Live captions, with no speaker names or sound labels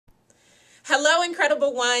Hello,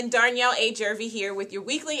 Incredible One. Darnyelle Jervey here with your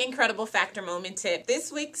weekly Incredible Factor Moment tip.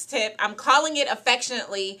 This week's tip, I'm calling it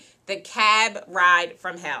affectionately the cab ride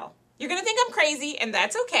from hell. You're going to think I'm crazy, and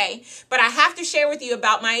that's okay, but I have to share with you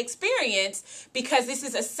about my experience because this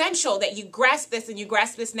is essential that you grasp this and you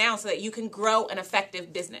grasp this now so that you can grow an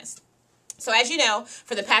effective business. So as you know,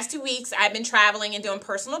 for the past 2 weeks, I've been traveling and doing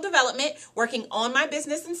personal development, working on my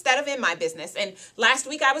business instead of in my business. And last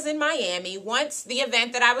week I was in Miami. Once the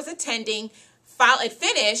event that I was attending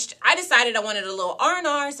finished, I decided I wanted a little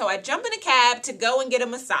R&R, so I jumped in a cab to go and get a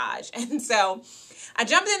massage. And so I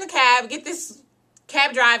jumped in the cab, get this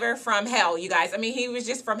cab driver from hell, you guys. I mean, he was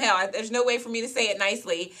just from hell. There's no way for me to say it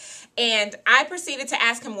nicely. And I proceeded to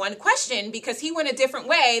ask him one question because he went a different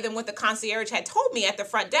way than what the concierge had told me at the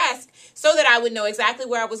front desk so that I would know exactly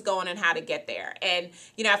where I was going and how to get there. And,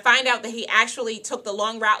 you know, I find out that he actually took the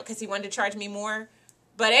long route because he wanted to charge me more.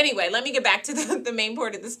 But anyway, let me get back to the main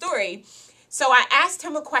part of the story. So I asked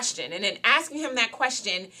him a question, and in asking him that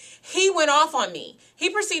question, he went off on me. He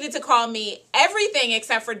proceeded to call me everything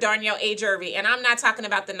except for Darnyelle Jervey, and I'm not talking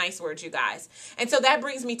about the nice words, you guys. And so that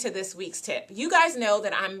brings me to this week's tip. You guys know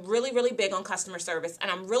that I'm really, really big on customer service,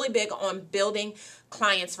 and I'm really big on building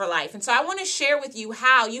clients for life. And so I want to share with you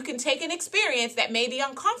how you can take an experience that may be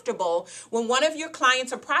uncomfortable when one of your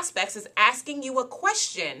clients or prospects is asking you a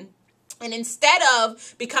question. And instead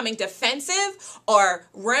of becoming defensive or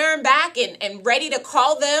rearing back and ready to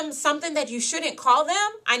call them something that you shouldn't call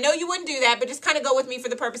them, I know you wouldn't do that, but just kind of go with me for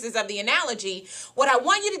the purposes of the analogy. What I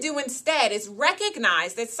want you to do instead is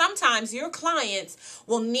recognize that sometimes your clients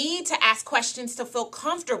will need to ask questions to feel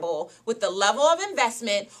comfortable with the level of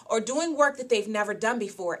investment or doing work that they've never done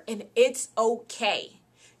before, and it's okay.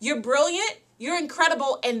 You're brilliant. You're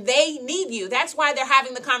incredible, and they need you. That's why they're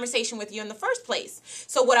having the conversation with you in the first place.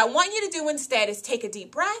 So what I want you to do instead is take a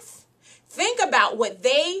deep breath. Think about what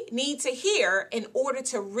they need to hear in order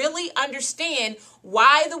to really understand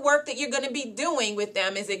why the work that you're going to be doing with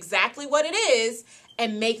them is exactly what it is,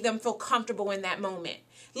 and make them feel comfortable in that moment.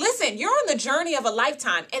 Listen, you're on the journey of a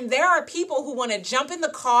lifetime, and there are people who want to jump in the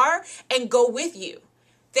car and go with you.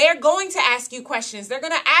 They're going to ask you questions. They're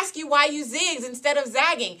going to ask you why you zigs instead of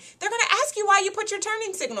zagging. They're going to ask you why you put your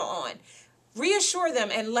turning signal on. Reassure them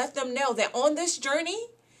and let them know that on this journey,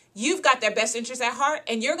 you've got their best interests at heart,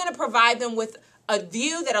 and you're going to provide them with a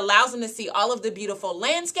view that allows them to see all of the beautiful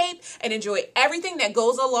landscape and enjoy everything that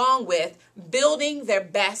goes along with building their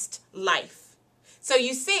best life. So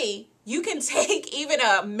you see, you can take even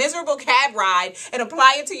a miserable cab ride and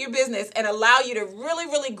apply it to your business and allow you to really,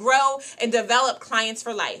 really grow and develop clients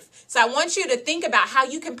for life. So I want you to think about how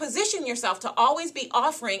you can position yourself to always be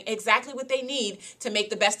offering exactly what they need to make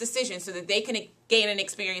the best decisions so that they can gain an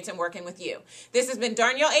experience in working with you. This has been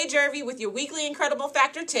Darnyelle Jervey with your weekly Incredible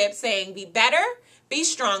Factor tip saying be better, be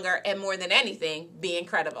stronger, and more than anything, be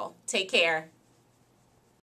incredible. Take care.